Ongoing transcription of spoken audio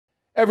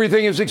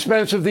Everything is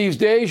expensive these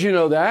days, you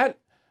know that.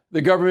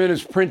 The government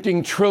is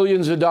printing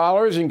trillions of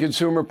dollars and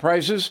consumer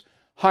prices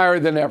higher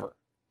than ever.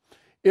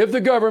 If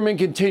the government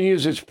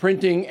continues its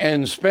printing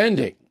and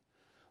spending,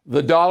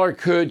 the dollar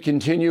could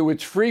continue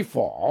its free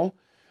fall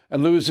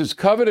and lose its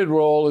coveted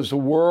role as the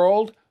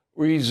world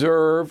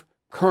reserve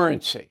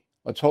currency.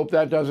 Let's hope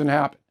that doesn't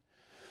happen.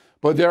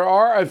 But there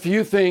are a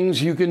few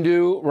things you can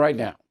do right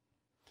now.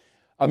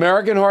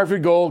 American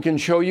Hartford Gold can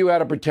show you how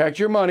to protect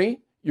your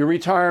money, your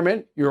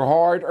retirement, your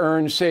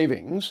hard-earned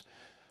savings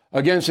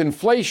against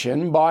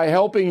inflation by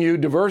helping you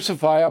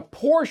diversify a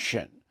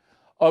portion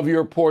of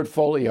your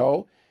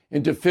portfolio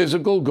into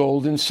physical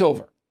gold and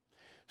silver.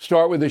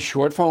 Start with a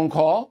short phone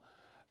call,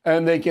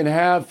 and they can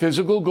have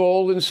physical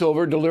gold and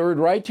silver delivered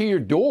right to your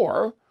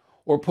door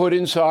or put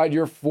inside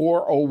your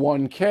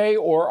 401k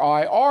or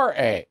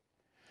IRA.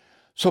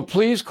 So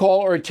please call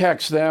or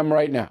text them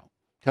right now.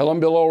 Tell them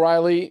Bill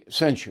O'Reilly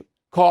sent you.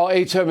 Call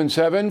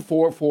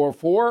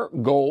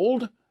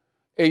 877-444-GOLD,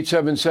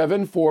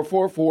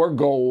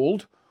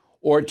 877-444-GOLD,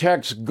 or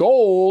text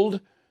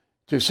GOLD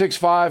to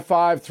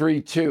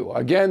 65532.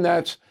 Again,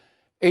 that's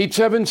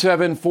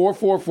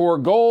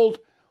 877-444-GOLD,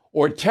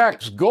 or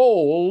text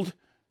GOLD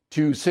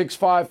to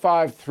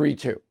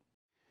 65532.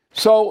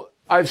 So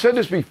I've said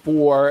this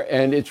before,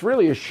 and it's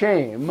really a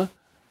shame,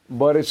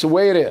 but it's the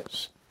way it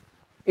is.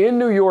 In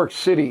New York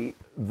City,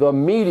 the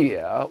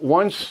media,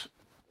 once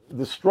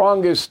the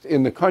strongest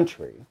in the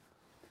country,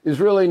 is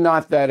really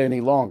not that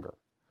any longer.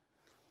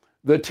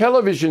 The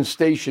television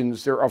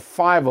stations, there are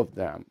 5 of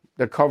them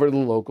that cover the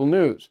local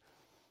news.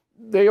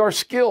 They are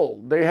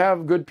skilled. They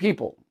have good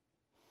people.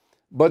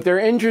 But their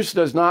interest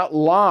does not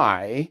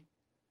lie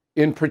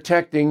in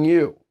protecting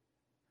you.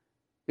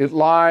 It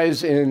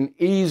lies in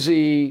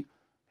easy,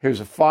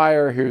 here's a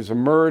fire, here's a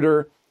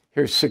murder,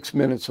 here's 6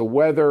 minutes of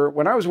weather.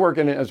 When I was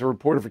working as a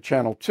reporter for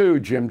Channel 2,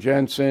 Jim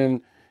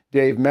Jensen,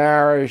 Dave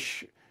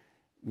Marish,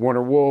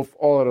 Warner Wolf,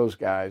 all of those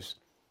guys.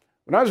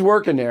 When I was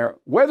working there,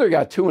 weather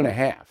got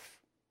 2.5.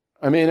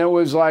 I mean, it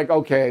was like,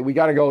 okay, we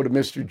got to go to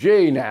Mr.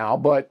 G now,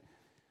 but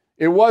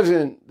it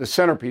wasn't the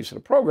centerpiece of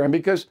the program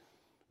because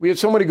we had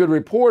so many good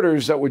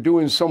reporters that were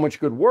doing so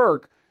much good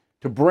work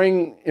to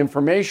bring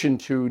information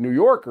to New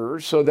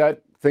Yorkers so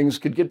that things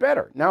could get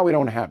better. Now we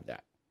don't have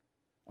that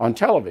on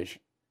television.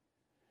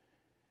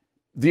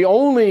 The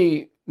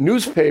only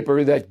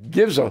newspaper that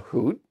gives a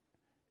hoot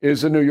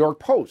is the New York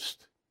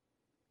Post.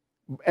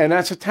 And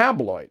that's a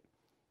tabloid.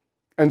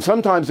 And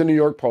sometimes the New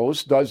York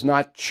Post does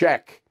not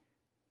check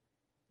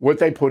what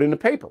they put in the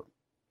paper.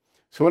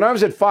 So when I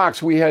was at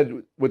Fox, we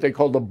had what they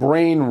called the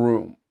brain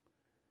room.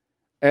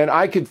 And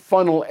I could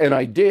funnel, and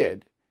I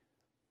did,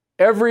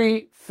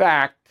 every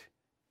fact,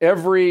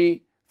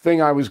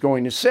 everything I was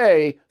going to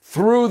say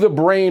through the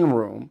brain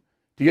room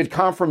to get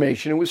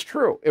confirmation it was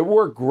true. It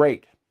worked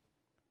great.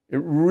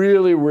 It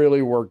really,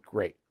 really worked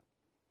great.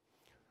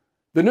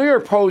 The New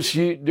York Post,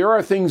 there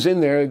are things in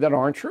there that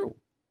aren't true.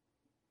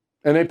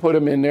 And they put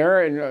them in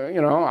there, and,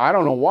 I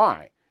don't know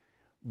why.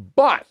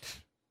 But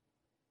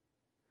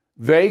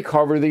they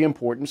cover the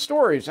important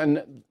stories.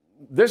 And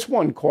this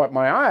one caught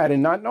my eye. I did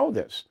not know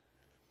this.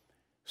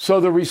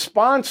 So the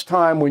response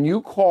time when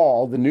you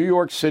call the New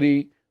York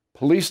City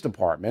Police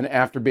Department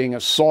after being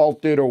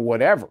assaulted or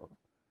whatever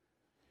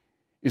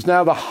is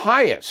now the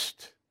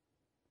highest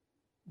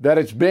that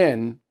it's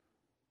been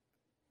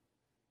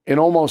in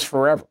almost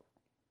forever.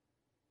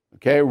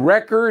 Okay,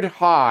 record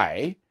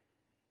high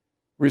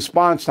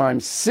response time,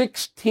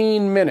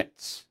 16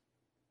 minutes.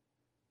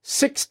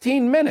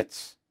 16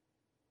 minutes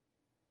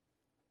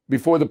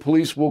before the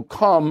police will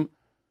come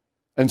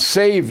and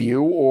save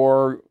you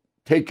or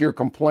take your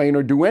complaint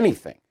or do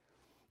anything.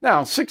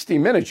 Now, 60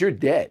 minutes, you're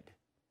dead.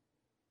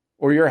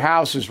 Or your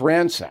house is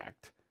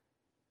ransacked.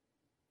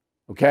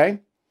 Okay?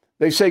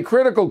 They say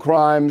critical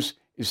crimes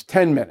is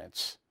 10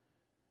 minutes.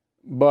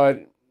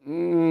 But I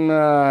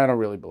don't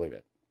really believe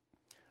it.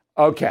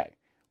 Okay.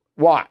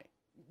 Why?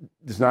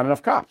 There's not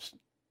enough cops.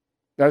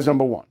 That's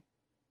number one.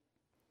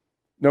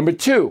 Number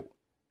two,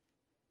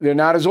 they're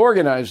not as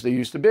organized as they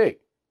used to be.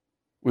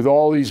 With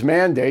all these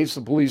mandates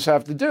the police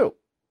have to do.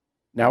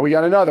 Now we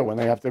got another one.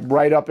 They have to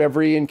write up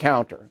every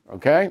encounter,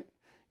 okay?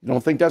 You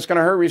don't think that's going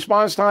to hurt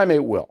response time?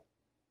 It will.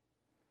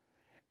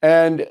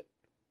 And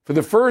for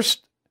the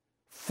first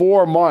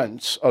 4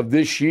 months of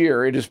this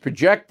year, it is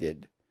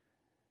projected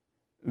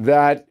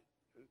that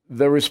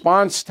the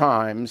response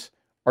times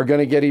are going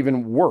to get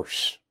even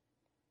worse.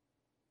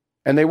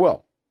 And they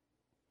will.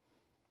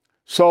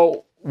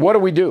 So what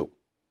do?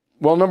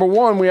 Well, number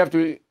one, we have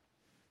to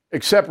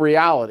accept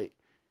reality.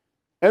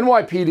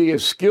 NYPD,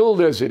 as skilled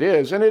as it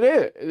is, and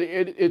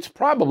it's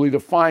probably the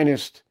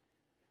finest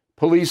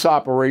police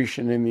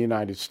operation in the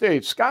United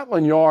States.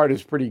 Scotland Yard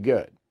is pretty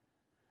good.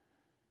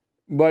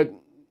 But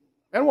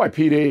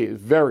NYPD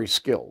is very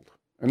skilled,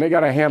 and they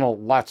got to handle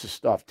lots of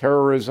stuff,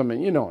 terrorism,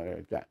 and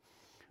like that.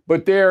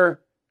 But they're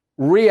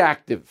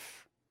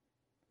reactive.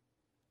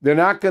 They're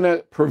not going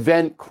to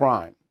prevent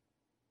crime.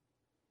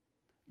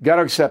 Got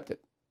to accept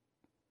it.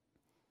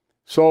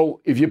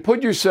 So if you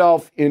put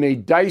yourself in a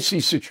dicey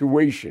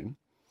situation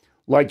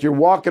like you're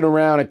walking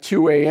around at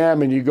 2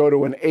 a.m. and you go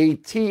to an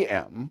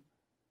ATM,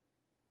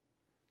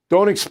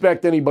 don't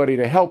expect anybody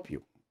to help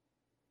you.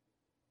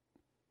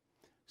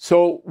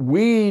 So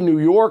we New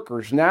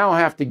Yorkers now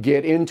have to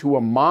get into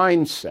a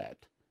mindset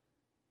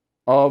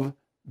of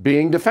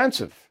being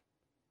defensive,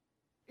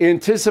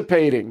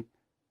 anticipating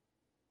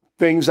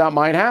things that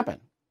might happen.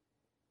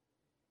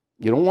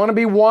 You don't want to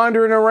be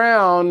wandering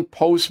around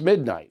post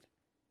midnight.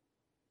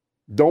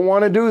 Don't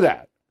want to do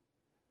that.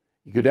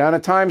 You go down to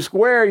Times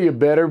Square, you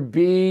better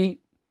be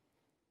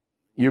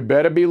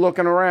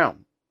looking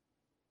around.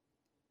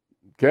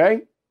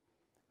 Okay?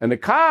 And the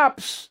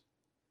cops,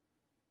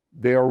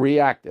 they are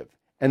reactive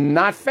and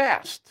not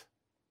fast.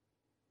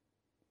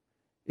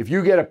 If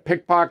you get a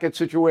pickpocket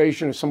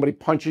situation or somebody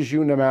punches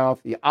you in the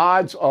mouth, the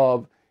odds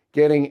of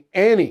getting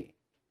any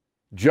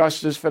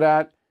justice for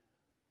that,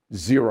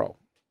 0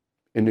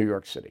 in New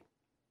York City.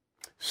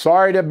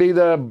 Sorry to be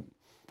the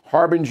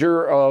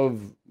harbinger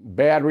of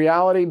bad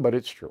reality, but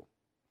it's true.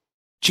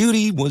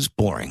 Judy was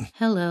boring.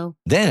 Hello.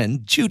 Then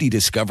Judy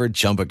discovered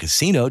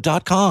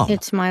ChumbaCasino.com.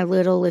 It's my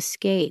little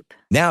escape.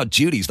 Now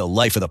Judy's the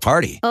life of the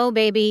party. Oh,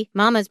 baby,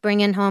 mama's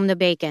bringing home the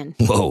bacon.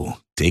 Whoa,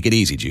 take it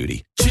easy,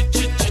 Judy.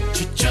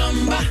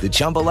 The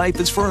Chumba life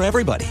is for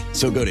everybody.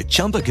 So go to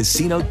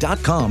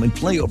ChumbaCasino.com and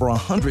play over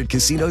 100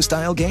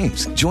 casino-style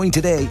games. Join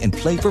today and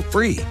play for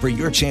free for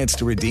your chance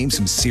to redeem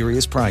some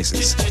serious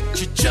prizes.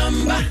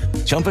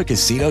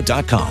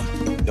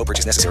 ChumbaCasino.com. No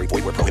purchase necessary.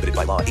 Void where prohibited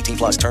by law.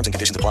 18+ terms and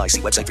conditions apply.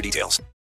 See website for details.